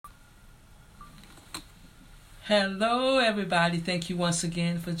Hello, everybody. Thank you once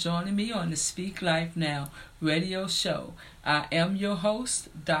again for joining me on the Speak Life Now radio show. I am your host,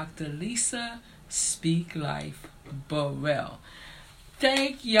 Dr. Lisa Speak Life Burrell.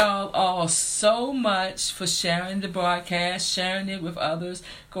 Thank y'all all so much for sharing the broadcast, sharing it with others.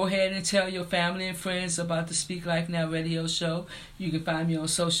 Go ahead and tell your family and friends about the Speak Life Now radio show. You can find me on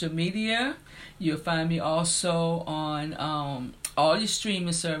social media. You'll find me also on all your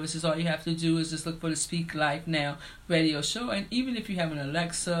streaming services. All you have to do is just look for the Speak Life Now radio show. And even if you have an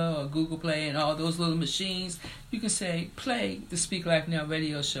Alexa or Google Play and all those little machines, you can say, play the Speak Life Now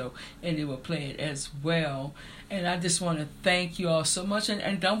radio show, and it will play it as well. And I just want to thank you all so much.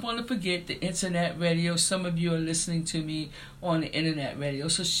 And don't want to forget the internet radio. Some of you are listening to me on the internet radio.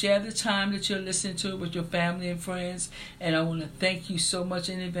 So share the time that you're listening to it with your family and friends. And I want to thank you so much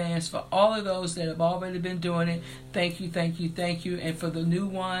in advance for all of those that have already been doing it. Thank you, thank you, thank you. And for the new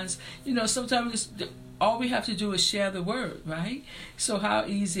ones, sometimes all we have to do is share the word, right? So how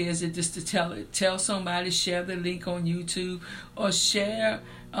easy is it just to tell somebody, share the link on YouTube, or share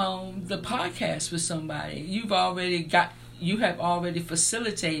the podcast with somebody. You have already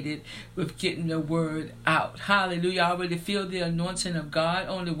facilitated with getting the word out. Hallelujah. I already feel the anointing of God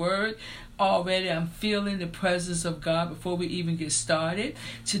on the word. Already I'm feeling the presence of God before we even get started.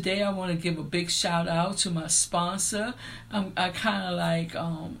 Today I want to give a big shout out to my sponsor. I kind of like,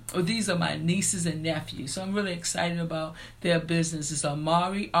 these are my nieces and nephews. So I'm really excited about their business. It's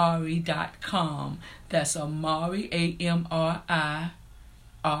AmariAri.com. That's Amari,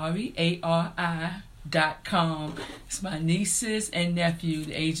 AmariAri.com. It's my nieces and nephew.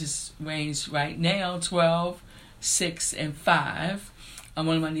 The ages range right now 12, 6, and 5.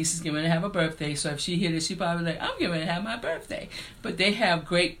 One of my nieces getting ready to have a birthday, so if she hears this, she probably like, I'm getting ready to have my birthday. But they have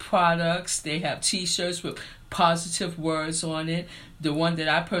great products. They have T-shirts with positive words on it. The one that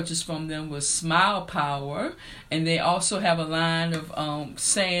I purchased from them was Smile Power, and they also have a line of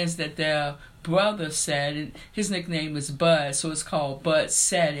sayings that their brother said, and his nickname is Bud, so it's called Bud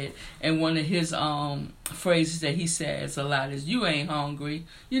Said It. And one of his phrases that he says a lot is, you ain't hungry.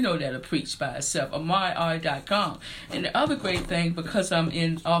 You know that'll preach by itself. AmariAri.com. And the other great thing, because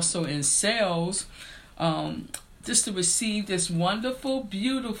I'm also in sales, just to receive this wonderful,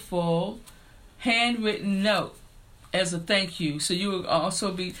 beautiful handwritten note as a thank you. So you will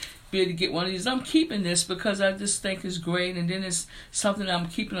also be able to get one of these. I'm keeping this because I just think it's great, and then it's something I'm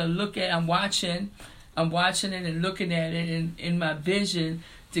keeping a look at. I'm watching it and looking at it in my vision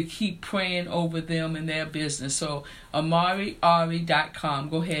to keep praying over them and their business. So AmariAri.com.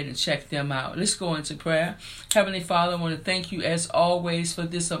 Go ahead and check them out. Let's go into prayer. Heavenly Father, I want to thank you as always for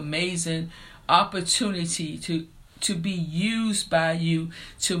this amazing opportunity to be used by you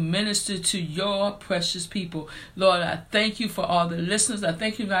to minister to your precious people. Lord, I thank you for all the listeners. I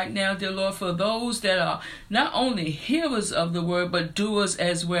thank you right now, dear Lord, for those that are not only hearers of the word, but doers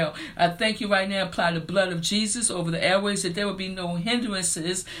as well. I thank you right now. Apply the blood of Jesus over the airways, that there will be no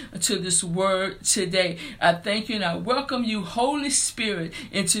hindrances to this word today. I thank you, and I welcome you, Holy Spirit,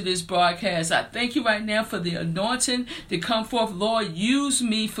 into this broadcast. I thank you right now for the anointing to come forth. Lord, use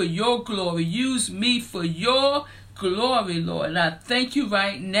me for your glory. Use me for your glory, Lord. And I thank you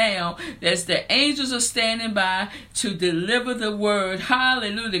right now that the angels are standing by to deliver the word.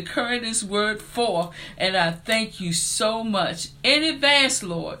 Hallelujah. To carry this word forth. And I thank you so much in advance,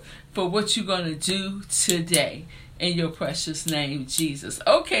 Lord, for what you're going to do today. In your precious name, Jesus.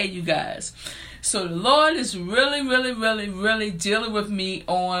 Okay, you guys. So the Lord is really, really, really, really dealing with me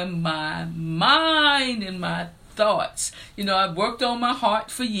on my mind and my thoughts. I've worked on my heart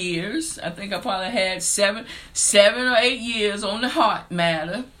for years. I think I probably had seven or 8 years on the heart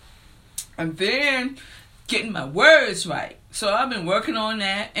matter. And then getting my words right. So I've been working on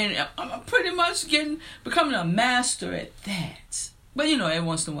that, and I'm pretty much becoming a master at that. But every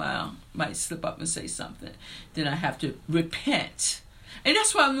once in a while, I might slip up and say something. Then I have to repent. And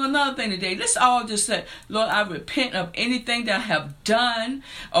that's why another thing today, let's all just say, Lord, I repent of anything that I have done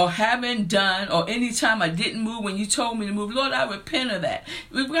or haven't done, or any time I didn't move when you told me to move. Lord, I repent of that.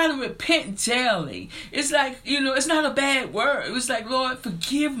 We've got to repent daily. It's like, it's not a bad word. It was like, Lord,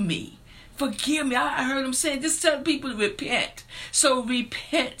 forgive me. Forgive me. I heard him saying, just tell people to repent. So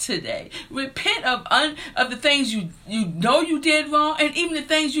repent today. Repent of the things you know you did wrong, and even the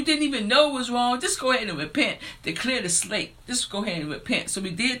things you didn't even know was wrong. Just go ahead and repent. To clear the slate. Just go ahead and repent. So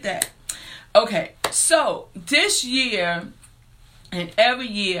we did that. Okay. So this year and every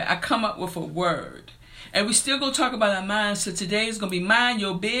year I come up with a word. And we still going to talk about our minds. So today is going to be Mind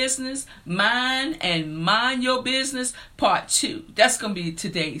Your Business. Mind Your Business Part 2. That's going to be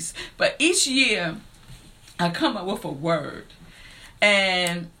today's. But each year I come up with a word.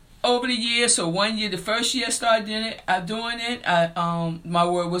 And over the years. So one year, the first year I started doing it, my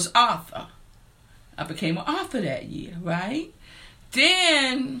word was author. I became an author that year, right?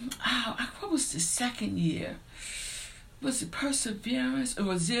 Then, what was the second year? Was it perseverance or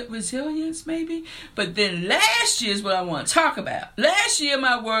was it resilience maybe? But then last year is what I want to talk about. Last year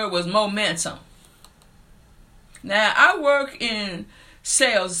my word was momentum. Now I work in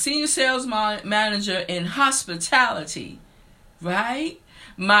sales, senior sales manager in hospitality, right?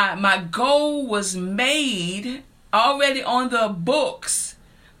 My goal was made already on the books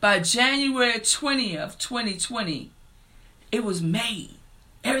by January 20th, 2020. It was made.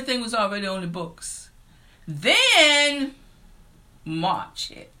 Everything was already on the books. Then March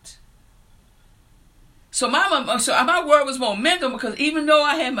hit. So my word was momentum, because even though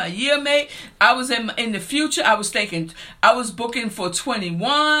I had my year made, I was in the future. I was thinking, I was booking for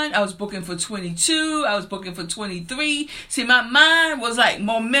 21, I was booking for 22, I was booking for 23. See, my mind was like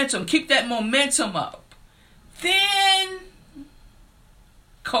momentum. Keep that momentum up. Then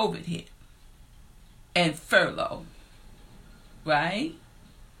COVID hit and furlough, right?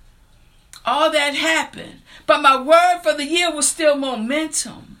 All that happened. But my word for the year was still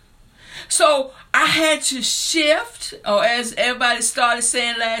momentum. So I had to shift, or as everybody started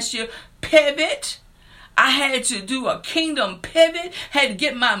saying last year, pivot. I had to do a kingdom pivot. Had to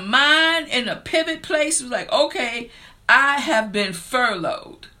get my mind in a pivot place. It was like, okay, I have been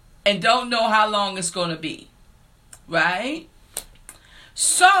furloughed and don't know how long it's going to be. Right?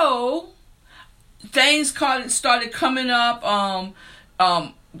 So things started coming up.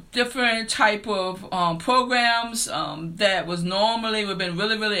 Different type of programs that was normally would have been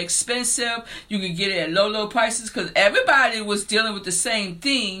really, really expensive. You could get it at low prices because everybody was dealing with the same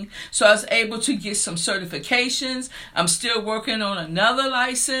thing. So I was able to get some certifications. I'm still working on another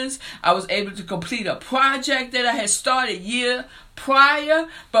license. I was able to complete a project that I had started year prior,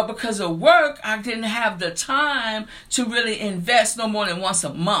 but because of work, I didn't have the time to really invest no more than once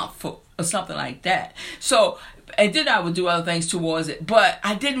a month or something like that. So, and then I would do other things towards it, but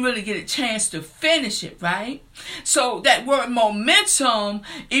I didn't really get a chance to finish it, right? So that word momentum,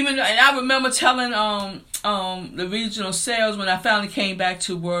 and I remember telling the regional sales when I finally came back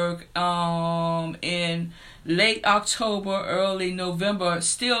to work in late October, early November,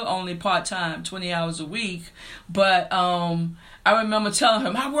 still only part-time, 20 hours a week, but I remember telling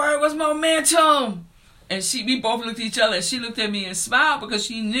her, my word was momentum. And we both looked at each other, and she looked at me and smiled because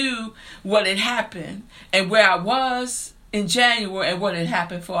she knew what had happened and where I was in January and what had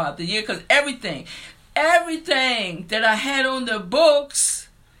happened throughout the year. Because everything that I had on the books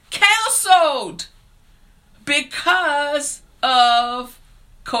canceled because of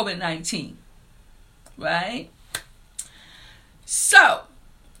COVID-19, right? So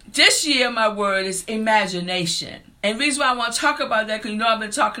this year, my word is imagination. And the reason why I want to talk about that, because I've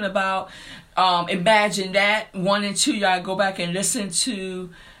been talking about Imagine That 1 and 2. Y'all go back and listen to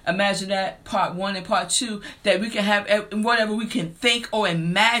Imagine That part 1 and part 2. That we can have whatever we can think or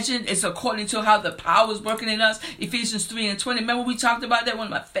imagine is according to how the power is working in us. Ephesians 3 and 20. Remember we talked about that? One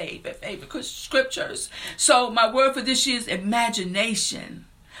of my favorite scriptures. So my word for this year is imagination.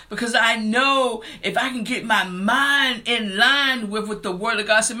 Because I know if I can get my mind in line with the word of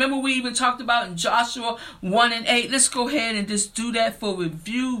God. So remember we even talked about in Joshua 1 and 8. Let's go ahead and just do that for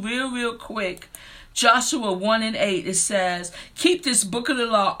review real quick. Joshua 1 and 8, it says, keep this book of the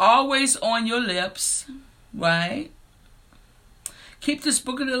law always on your lips, right? Keep this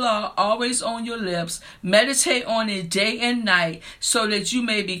book of the law always on your lips. Meditate on it day and night so that you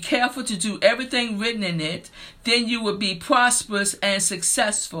may be careful to do everything written in it. Then you will be prosperous and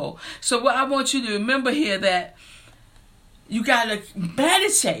successful. So what I want you to remember here that you got to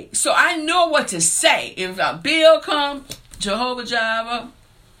meditate. So I know what to say. If a bill comes, Jehovah Jireh,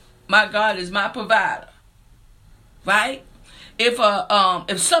 my God is my provider. Right? If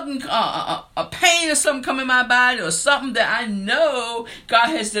something, a pain or something come in my body or something that I know God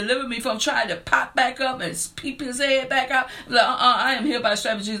has delivered me from trying to pop back up and peep his head back out, like, I am healed by the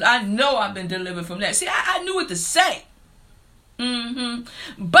stripes of Jesus. I know I've been delivered from that. See, I knew what to say.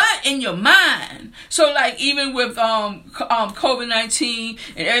 But in your mind, so like even with COVID-19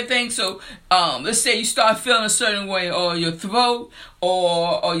 and everything, so let's say you start feeling a certain way, or your throat,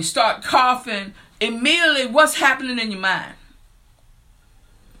 or you start coughing, immediately what's happening in your mind?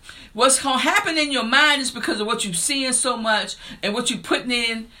 What's going to happen in your mind is because of what you're seeing so much and what you're putting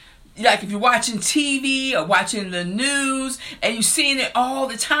in. Like if you're watching TV or watching the news and you're seeing it all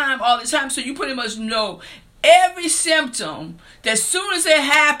the time. So you pretty much know every symptom that as soon as it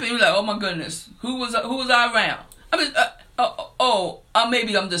happens, you're like, oh my goodness, who was I around?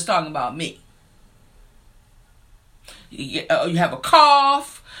 Maybe I'm just talking about me. You have a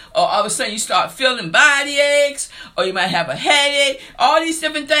cough, or all of a sudden you start feeling body aches, or you might have a headache, all these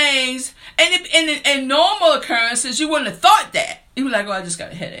different things. And in normal occurrences, you wouldn't have thought that. You were like, oh, I just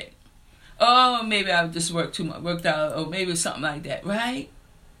got a headache. Oh, maybe I just worked out, or maybe something like that, right?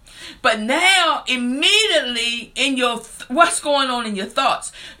 But now, immediately in what's going on in your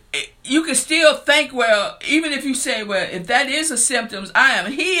thoughts, you can still think, well, even if you say, well, if that is a symptoms, I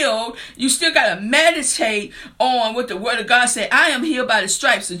am healed, you still got to meditate on what the word of God said. I am healed by the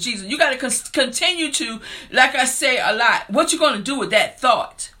stripes of Jesus. You got to continue to, like I say a lot, what you going to do with that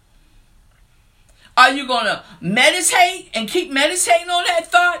thought? Are you going to meditate and keep meditating on that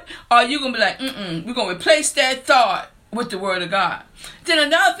thought? Or are you going to be like, we're going to replace that thought with the word of God? Then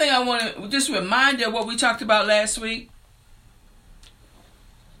another thing I want to just remind you of what we talked about last week.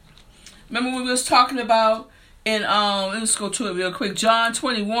 Remember we was talking about in let's go to it real quick. John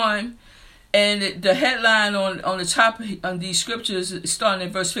 21, and the headline on the top on these scriptures, starting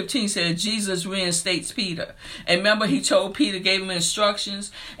in verse 15, said Jesus reinstates Peter. And remember, he told Peter, gave him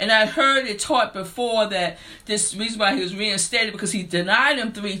instructions. And I heard it taught before that this reason why he was reinstated because he denied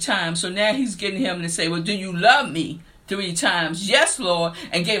him 3 times. So now he's getting him to say, well, do you love me? 3 times. Yes, Lord,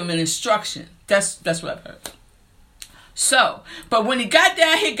 and gave him an instruction. That's what I've heard. So, but when he got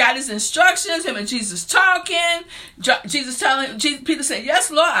down, he got his instructions, him and Jesus talking, Jesus telling, Peter said, yes,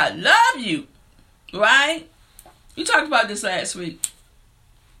 Lord, I love you, right? We talked about this last week.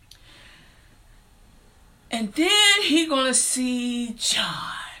 And then he gonna see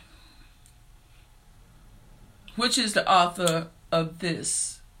John, which is the author of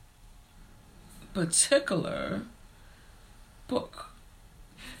this particular book.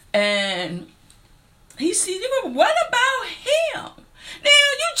 And he said, what about him? Now,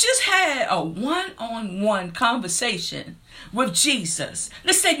 you just had a one-on-one conversation with Jesus.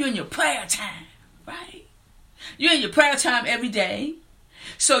 Let's say you're in your prayer time, right? You're in your prayer time every day.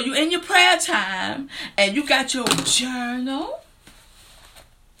 So you're in your prayer time, and you got your journal,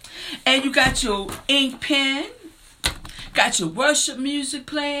 and you got your ink pen, got your worship music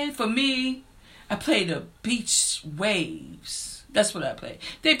playing. For me, I play the beach waves. That's what I play.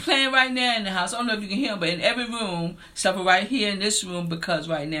 They playing right now in the house. I don't know if you can hear them, but in every room, except for right here in this room, because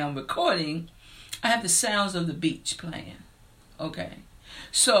right now I'm recording, I have the sounds of the beach playing. Okay.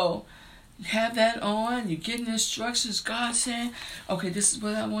 So, you have that on. You're getting instructions. God saying, okay, this is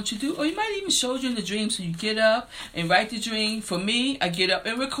what I want you to do. Or you might even show you in the dream. So you get up and write the dream. For me, I get up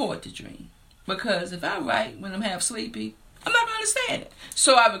and record the dream. Because if I write when I'm half sleepy, I'm not going to understand it.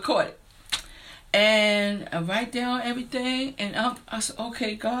 So I record it. And I write down everything, and I said,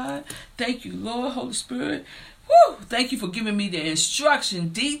 okay, God, thank you, Lord, Holy Spirit. Woo, thank you for giving me the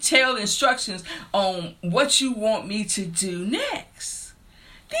detailed instructions on what you want me to do next.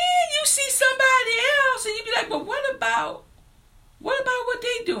 Then you see somebody else, and you be like, but what about what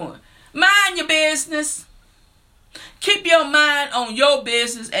they doing? Mind your business. Keep your mind on your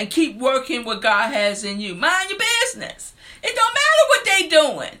business and keep working what God has in you. Mind your business. It don't matter what they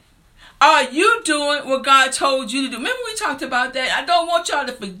doing. Are you doing what God told you to do? Remember we talked about that? I don't want y'all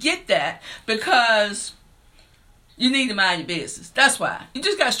to forget that because you need to mind your business. That's why. You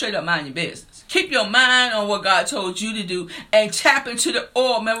just got to straight up mind your business. Keep your mind on what God told you to do and tap into the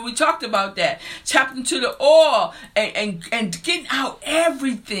oil. Remember we talked about that. Tap into the oil and get out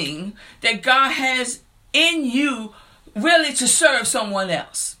everything that God has in you really to serve someone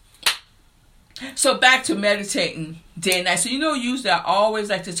else. So back to meditating day and night. So usually I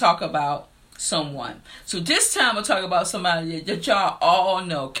always like to talk about someone. So this time I'll talk about somebody that y'all all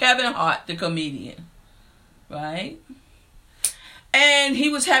know. Kevin Hart, the comedian. Right? And he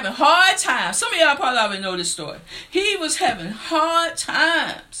was having hard times. Some of y'all probably already know this story. He was having hard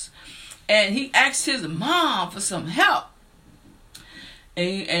times. And he asked his mom for some help.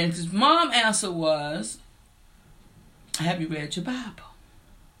 And his mom answer was, have you read your Bible?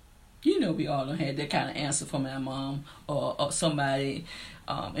 We all don't have that kind of answer from our mom or somebody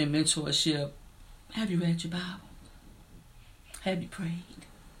in mentorship. Have you read your Bible? Have you prayed?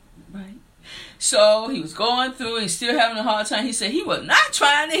 Right? So he was going through, he's still having a hard time. He said he was not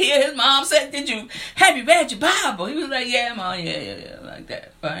trying to hear his mom say, have you read your Bible? He was like, yeah, mom, yeah, like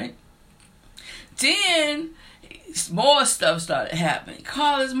that, right? Then more stuff started happening. He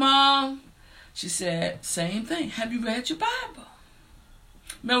called his mom. She said, same thing. Have you read your Bible?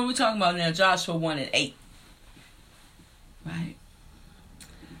 Remember we're talking about now Joshua 1:8. Right?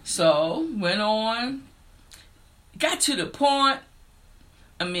 So, went on. Got to the point.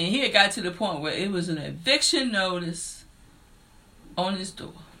 He had got to the point where it was an eviction notice on his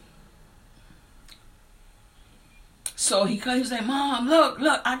door. So he was like, Mom, look,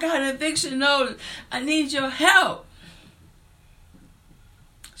 I got an eviction notice. I need your help.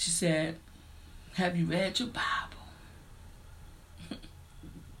 She said, have you read your Bible?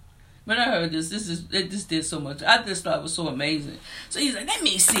 When I heard this did so much. I just thought it was so amazing. So he's like, let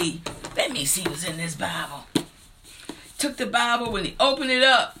me see what's in this Bible. Took the Bible. When he opened it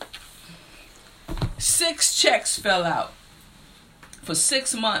up, 6 checks fell out for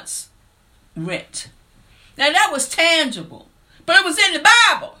 6 months rent. Now that was tangible, but it was in the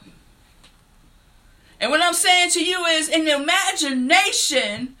Bible. And what I'm saying to you is, in the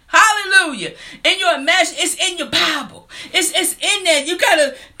imagination, hallelujah, in your imagination, it's in your Bible. It's in there. You got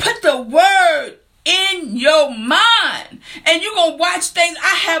to put the word in your mind. And you're going to watch things.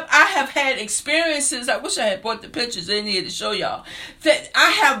 I have had experiences. I wish I had brought the pictures in here to show y'all. That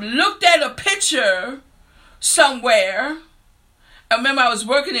I have looked at a picture somewhere. I remember I was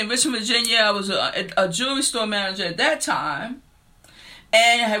working in Richmond, Virginia. I was a jewelry store manager at that time.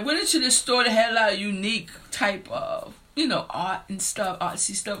 And I went into this store that had a lot of unique type of, art and stuff,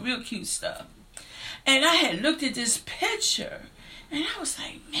 artsy stuff, real cute stuff. And I had looked at this picture, and I was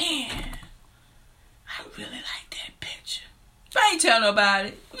like, man, I really like that picture. I ain't tell nobody.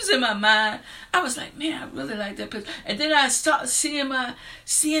 It was in my mind. I was like, man, I really like that picture. And then I started seeing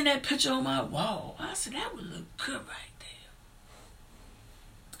that picture on my wall. I said, that would look good right there.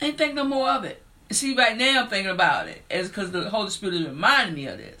 Ain't think no more of it. See, right now I'm thinking about it. It's because the Holy Spirit is reminding me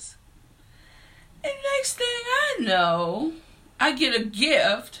of this. And next thing I know, I get a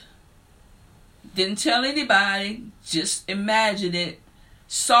gift. Didn't tell anybody. Just imagined it.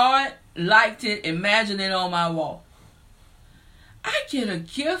 Saw it, liked it, imagined it on my wall. I get a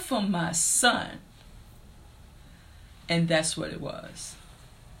gift from my son. And that's what it was.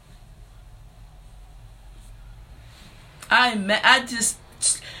 I just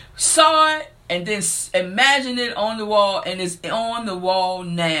saw it. And then imagine it on the wall, and it's on the wall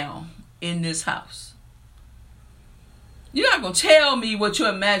now in this house. You're not going to tell me what your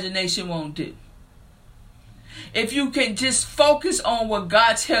imagination won't do. If you can just focus on what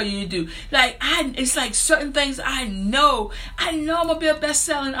God tells you to do. It's like certain things I know I'm going to be a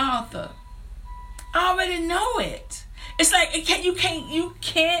best-selling author. I already know it. It's like, you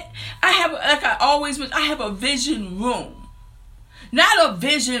can't. I have a vision room. Not a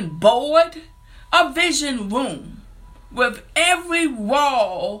vision board. A vision room with every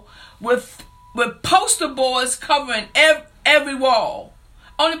wall with poster boards covering every wall.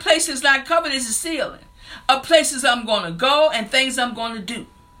 Only places not covered is the ceiling. Of places I'm going to go and things I'm going to do.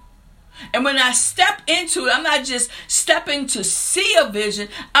 And when I step into it, I'm not just stepping to see a vision.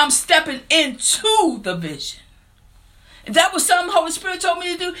 I'm stepping into the vision. If that was something Holy Spirit told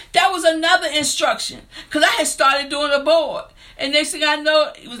me to do, that was another instruction. Because I had started doing a board. And next thing I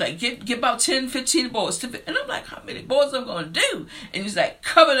know, it was like, get about 10, 15 boards. And I'm like, how many boards am I going to do? And he's like,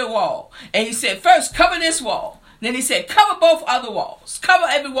 cover the wall. And he said, first, cover this wall. Then he said, cover both other walls. Cover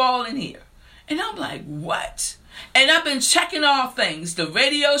every wall in here. And I'm like, what? And I've been checking off things. The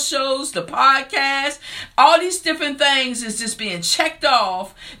radio shows, the podcast, all these different things is just being checked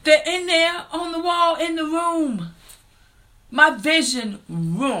off. They're in there on the wall in the room. My vision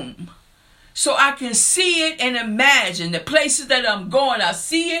room. So I can see it and imagine the places that I'm going. I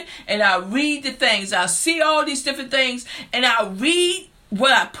see it and I read the things. I see all these different things and I read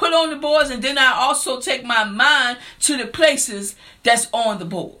what I put on the boards, and then I also take my mind to the places that's on the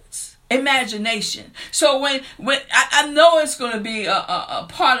boards. Imagination. So when I know it's going to be a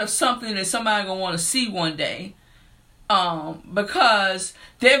part of something that somebody's going to want to see one day. Because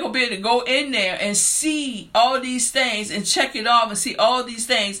they're going to be able to go in there and see all these things and check it off and see all these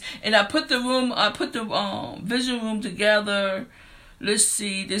things. And I put the vision room together. Let's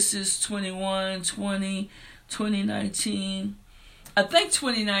see, this is 2019. I think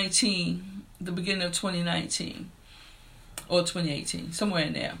 2019, the beginning of 2019 or 2018, somewhere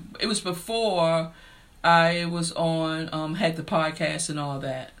in there. It was before I was on, had the podcast and all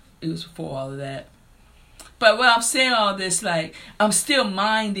that. It was before all of that. But when I'm saying all this, like, I'm still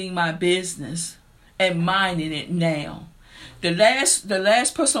minding my business and minding it now. The last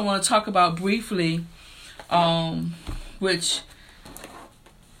person I want to talk about briefly, which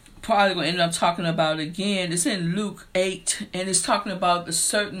probably going to end up talking about again, it's in Luke 8, and it's talking about the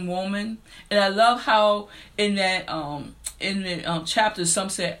certain woman. And I love how in that chapter, some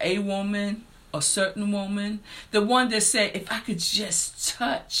said a woman, a certain woman. The one that said, if I could just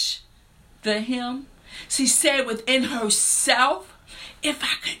touch the hem. She said within herself, if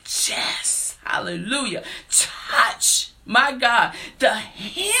I could just, hallelujah, touch, my God, the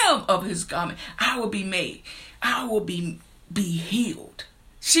hem of his garment, I will be made. I will be healed.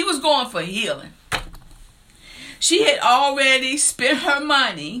 She was going for healing. She had already spent her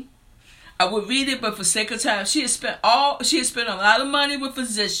money. I would read it, but for sake of time, she had spent a lot of money with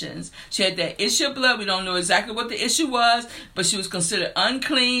physicians. She had that issue of blood. We don't know exactly what the issue was, but she was considered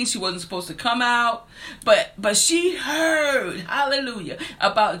unclean. She wasn't supposed to come out. But she heard, hallelujah,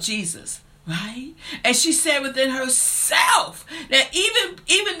 about Jesus. Right? And she said within herself that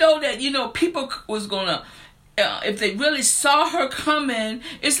even though that, people was gonna, if they really saw her coming,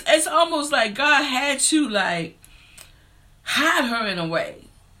 it's almost like God had to like hide her in a way,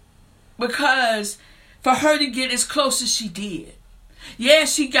 because for her to get as close as she did. Yeah,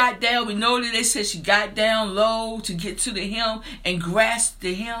 she got down. We know that they said she got down low to get to the hem and grasped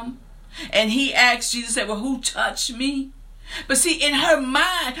the hem. And he asked, Jesus said, well, who touched me? But see, in her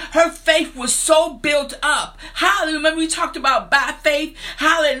mind, her faith was so built up. Hallelujah. Remember we talked about by faith.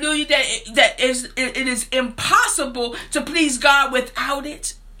 Hallelujah. That it is impossible to please God without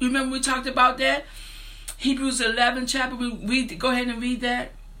it. You remember we talked about that? Hebrews 11 chapter. Go ahead and read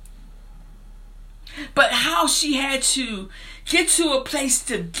that. But how she had to get to a place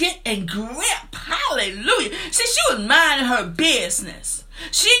to get and grip. Hallelujah. See, she was minding her business.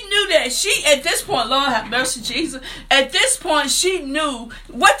 She knew that at this point, Lord have mercy, Jesus. At this point, she knew,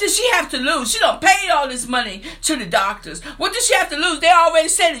 what did she have to lose? She done paid all this money to the doctors. What did she have to lose? They already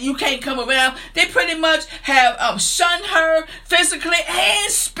said that you can't come around. They pretty much have shunned her physically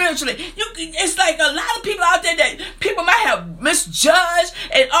and spiritually. It's like a lot of people out there that people might have misjudged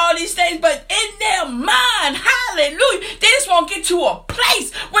and all these things, but in their mind, hallelujah, they just won't get to a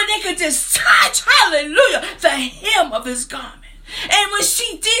place where they could just touch, hallelujah, the hem of his garment. And when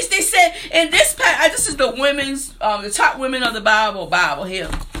she did, they said, in this is the women's, the top women of the Bible here.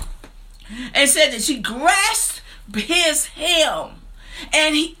 And said that she grasped his hem.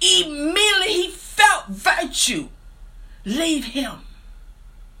 And he immediately felt virtue leave him.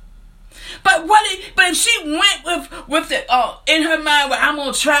 But if she went with the in her mind, well, I'm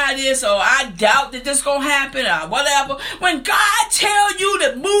gonna try this, or I doubt that this gonna happen, or whatever. When God tell you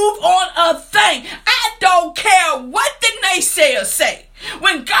to move on a thing, I don't care what the naysayers say.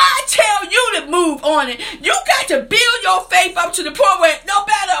 When God tell you to move on it, you got to build your faith up to the point where no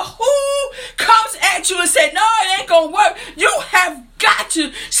matter who comes at you and say, no, it ain't gonna work, you have got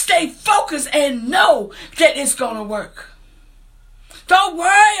to stay focused and know that it's gonna work. Don't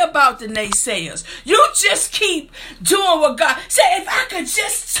worry about the naysayers. You just keep doing what God said. If I could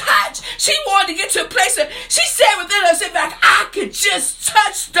just touch. She wanted to get to a place that she said within herself, if I could just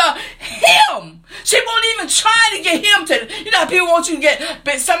touch the hem. She won't even try to get him to, people want you to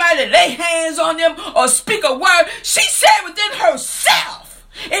get somebody to lay hands on them or speak a word. She said within herself,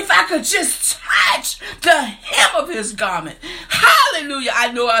 if I could just touch the hem of his garment. Hallelujah.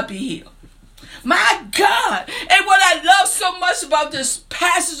 I know I'll be healed. My God. And what I love so much about this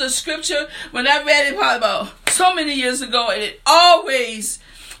passage of scripture, when I read it probably about so many years ago, and I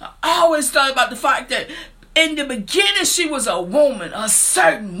always thought about the fact that in the beginning she was a woman, a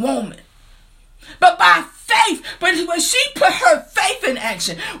certain woman. But by faith, when she put her faith in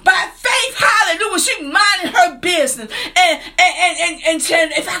action, by faith, hallelujah, she minded her business and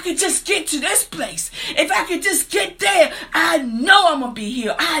said, if I could just get to this place, if I could just get there, I know I'm going to be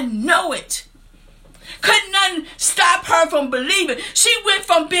healed. I know it. Couldn't nothing stop her from believing. She went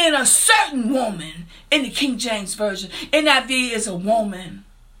from being a certain woman in the King James Version. NIV is a woman,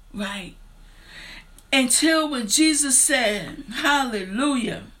 right? Until when Jesus said,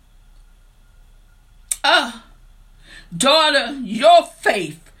 hallelujah, daughter, your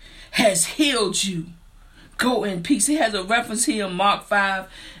faith has healed you. Go in peace. He has a reference here in Mark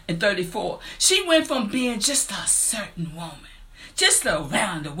 5:34. She went from being just a certain woman, just a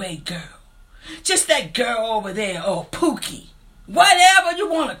round-the-way girl. Just that girl over there, or Pookie, whatever you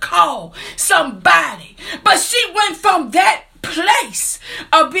want to call somebody. But she went from that place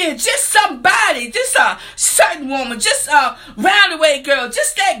of being just somebody, just a certain woman, just a roundaway girl,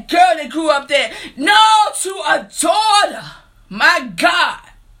 just that girl that grew up there, no, to a daughter. My God.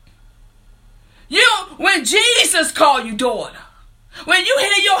 When Jesus called you daughter, when you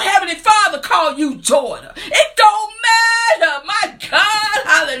hear your heavenly Father call you daughter, it don't matter, my God,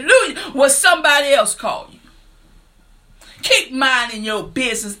 hallelujah, what somebody else call you. Keep minding your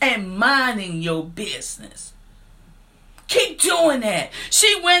business and minding your business. Keep doing that.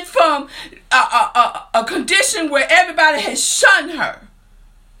 She went from a condition where everybody has shunned her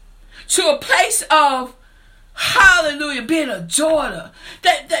to a place of, hallelujah, being a daughter.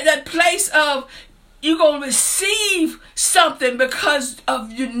 That place of, you're going to receive something because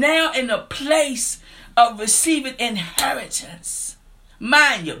of you now in a place of receiving inheritance.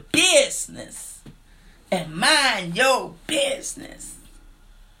 Mind your business. And mind your business.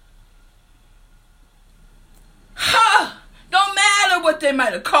 Don't matter matter what they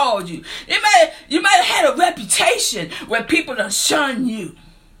might have called you. You might have had a reputation where people done shun you.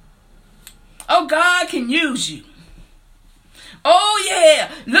 Oh, God can use you. Oh,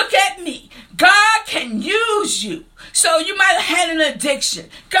 yeah, look at me. God can use you. So you might have had an addiction.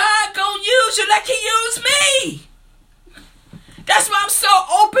 God gonna use you like he used me. That's why I'm so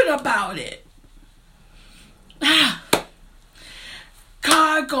open about it.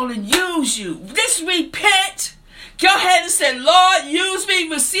 God gonna use you. Just repent. Go ahead and say, Lord, use me.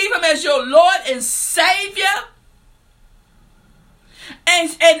 Receive him as your Lord and Savior.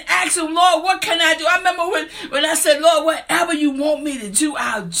 And ask him, Lord, what can I do? I remember when I said, Lord, whatever you want me to do,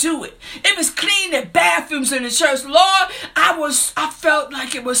 I'll do it. It was clean the bathrooms in the church. Lord, I felt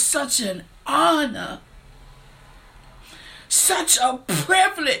like it was such an honor, such a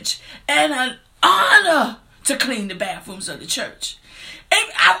privilege and an honor to clean the bathrooms of the church.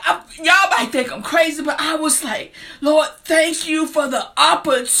 Y'all might think I'm crazy, but I was like, Lord, thank you for the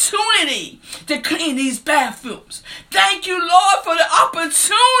opportunity to clean these bathrooms. Thank you, Lord, for the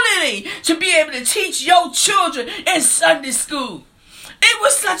opportunity to be able to teach your children in Sunday school. It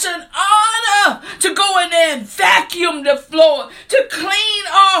was such an honor to go in there and vacuum the floor, to clean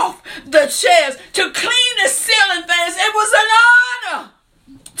off the chairs, to clean the ceiling fans. It was an honor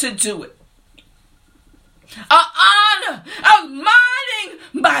to do it. An honor. I was minding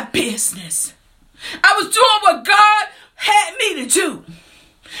my business. I was doing what God had me to do.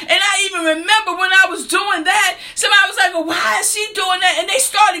 And I even remember when I was doing that, somebody was like, well, why is she doing that? And they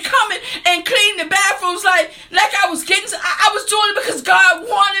started coming and cleaning the bathrooms like I was getting, I was doing it because God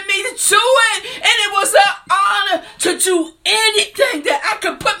wanted me to do it. And it was an honor to do anything that I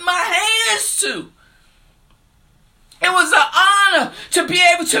could put my hands to. It was an honor to be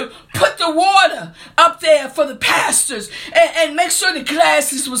able to put the water up there for the pastors and make sure the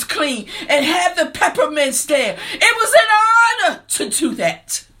glasses was clean and have the peppermints there. It was an honor to do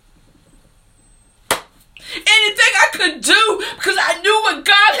that. Anything I could do because I knew what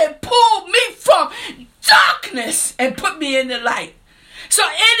God had pulled me from darkness and put me in the light. So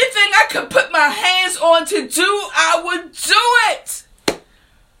anything I could put my hands on to do, I would do it.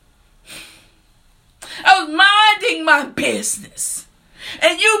 I was minding my business.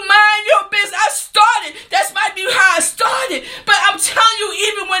 And you mind your business. I started. That might be how I started. But I'm telling you,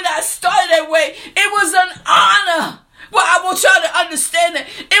 even when I started that way, it was an honor. Well, I want y'all to understand that.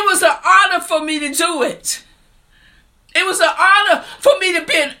 It was an honor for me to do it. It was an honor for me to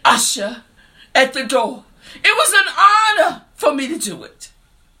be an usher at the door. It was an honor for me to do it.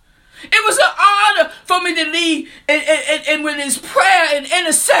 It was an honor for me to lead and with his prayer and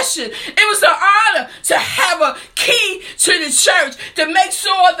intercession. It was an honor to have a key to the church to make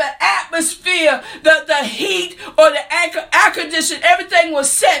sure the atmosphere, the heat or the air conditioning, everything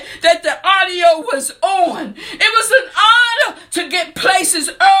was set, that the audio was on. It was an honor to get places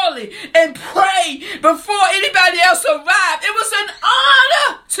early and pray before anybody else arrived. It was an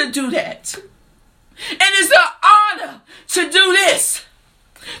honor to do that. And it's an honor to do this.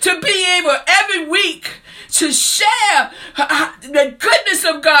 To be able every week to share the goodness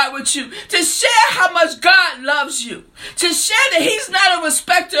of God with you. To share how much God loves you. To share that he's not a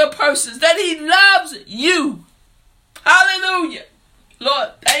respecter of persons. That he loves you. Hallelujah. Lord,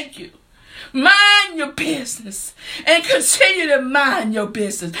 thank you. Mind your business. And continue to mind your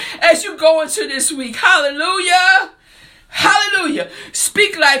business as you go into this week. Hallelujah. Hallelujah.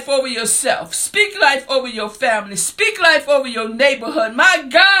 Speak life over yourself. Speak life over your family. Speak life over your neighborhood. My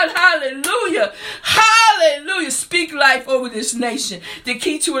God, hallelujah. Hallelujah. Speak life over this nation. The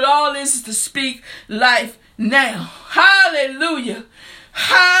key to it all is to speak life now. Hallelujah.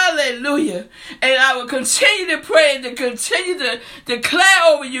 Hallelujah. And I will continue to pray and to continue to declare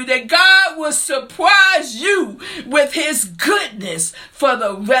over you that God will surprise you with his goodness for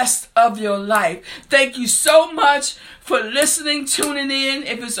the rest of your life. Thank you so much for listening, tuning in.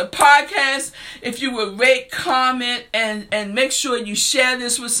 If it's a podcast, if you would rate, comment, and make sure you share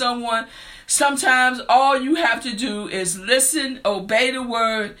this with someone. Sometimes all you have to do is listen, obey the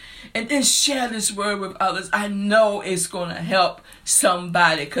word, and then share this word with others. I know it's going to help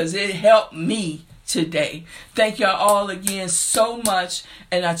somebody because it helped me today. Thank y'all all again so much,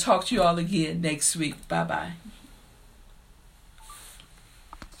 and I'll talk to you all again next week. Bye-bye.